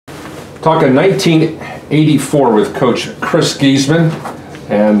Talking 1984 with Coach Chris Geesman,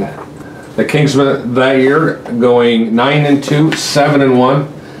 and the Kingsmen that year going 9-2, 7-1.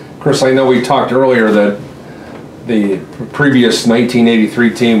 Chris, I know we talked earlier that the previous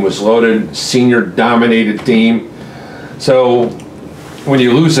 1983 team was loaded, senior-dominated team. So when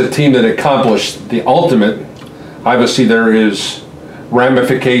you lose a team that accomplished the ultimate, obviously there is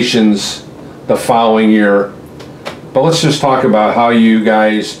ramifications the following year. But let's just talk about how you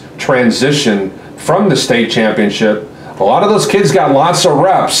guys transitioned from the state championship. A lot of those kids got lots of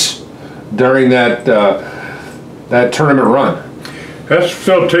reps during that that tournament run. That's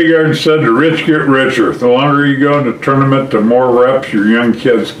Phil Tigard said, the rich get richer. The longer you go in the tournament, the more reps your young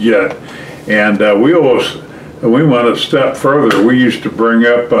kids get. And we went a step further. We used to bring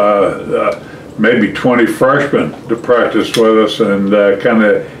up maybe 20 freshmen to practice with us and kind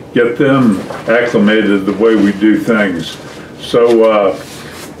of get them acclimated the way we do things. So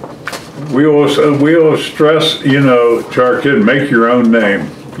we always stress, you know, to our kid, make your own name.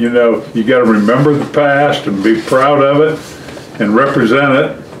 You know, you got to remember the past and be proud of it and represent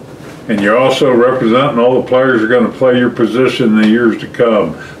it. And you're also representing all the players who are going to play your position in the years to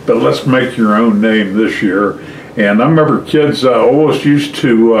come. But let's make your own name this year. And I remember kids always used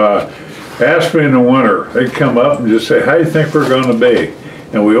to ask me in the winter. They'd come up and just say, how do you think we're going to be?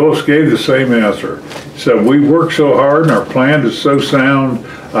 And we always gave the same answer. So we work so hard and our plan is so sound,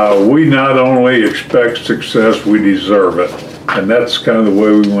 we not only expect success, we deserve it. And that's kind of the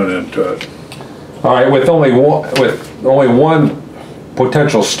way we went into it. All right, with only one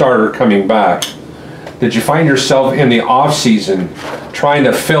potential starter coming back, did you find yourself in the off season trying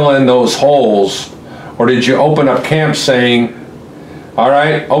to fill in those holes, or did you open up camp saying, all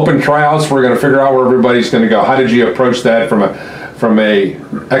right, open tryouts, we're going to figure out where everybody's going to go? How did you approach that from a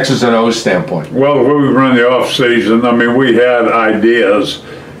X's and O's standpoint? Well, the way we run the off season, I mean, we had ideas.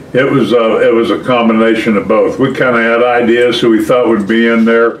 It was a combination of both. We kind of had ideas who we thought would be in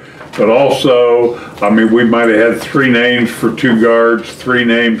there, but also, I mean, we might have had 3 names for 2 guards, 3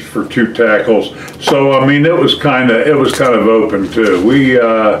 names for 2 tackles. So I mean, it was kind of open too. We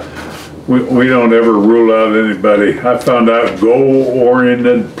don't ever rule out anybody. I found out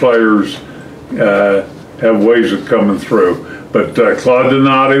goal-oriented players have ways of coming through. But Claude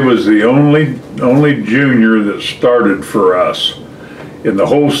Donati was the only junior that started for us in the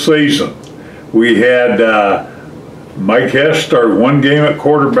whole season. We had Mike Hess start 1 game at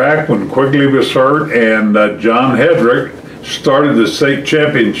quarterback when Quigley was hurt, and John Hedrick started the state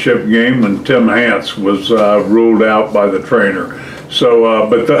championship game when Tim Hance was ruled out by the trainer. So,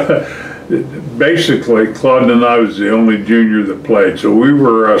 basically, Claude Donati was the only junior that played. So we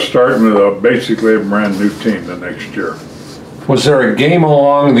were starting with basically a brand new team the next year. Was there a game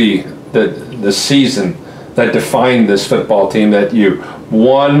along the season that defined this football team that you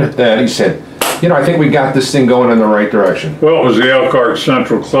won, that you said, you know, I think we got this thing going in the right direction? Well, it was the Elkhart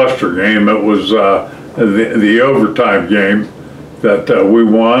Central Cluster game. It was the overtime game that we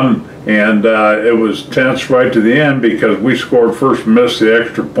won, and it was tense right to the end because we scored first and missed the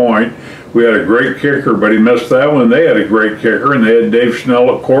extra point. We had a great kicker, but he missed that one. They had a great kicker, and they had Dave Schnell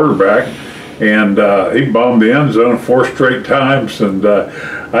at quarterback. And he bombed the end zone 4 straight times, and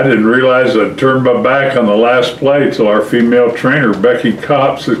I didn't realize I'd turned my back on the last play till our female trainer, Becky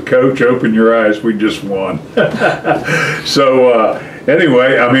Kopp, said, "Coach, open your eyes, we just won." So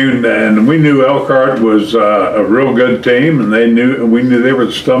anyway, I mean, and we knew Elkhart was a real good team, and we knew they were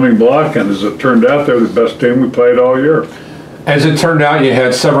the stumbling block, and as it turned out, they were the best team we played all year. As it turned out, you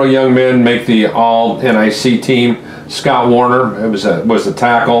had several young men make the All-NIC team. Scott Warner was the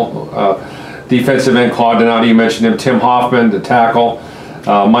tackle. Defensive end, Claude Donati, you mentioned him. Tim Hoffman, the tackle.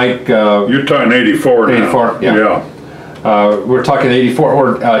 Mike. You're talking 84 now. 84, yeah. We're talking 84.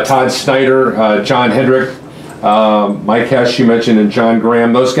 Or Todd Snyder, John Hedrick, Mike Hess, you mentioned, and John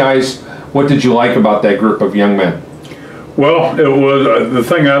Graham. Those guys, what did you like about that group of young men? Well, it was the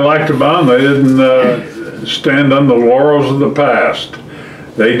thing I liked about them. They didn't stand on the laurels of the past.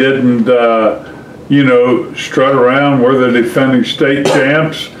 They didn't, you know, strut around. We're the defending state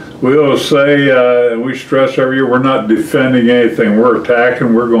champs. We always say, we stress every year, we're not defending anything. We're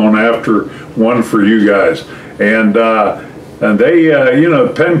attacking. We're going after one for you guys. And they, you know,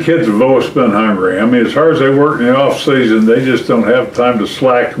 Penn kids have always been hungry. I mean, as hard as they work in the off season, they just don't have time to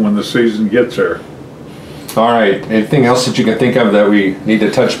slack when the season gets there. All right. Anything else that you can think of that we need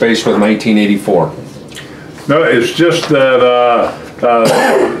to touch base with 1984? No, it's just that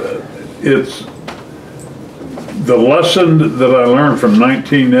it's the lesson that I learned from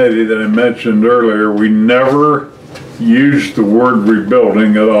 1980 that I mentioned earlier. We never used the word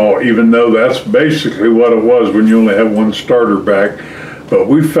rebuilding at all, even though that's basically what it was when you only have one starter back. but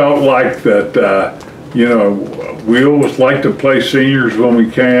we felt like that, you know, we always like to play seniors when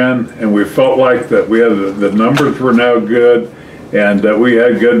we can, and we felt like that we had the numbers were now good, and that we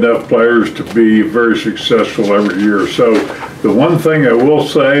had good enough players to be very successful every year. So the one thing I will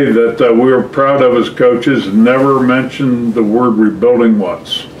say that we were proud of as coaches, never mentioned the word rebuilding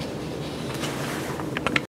once.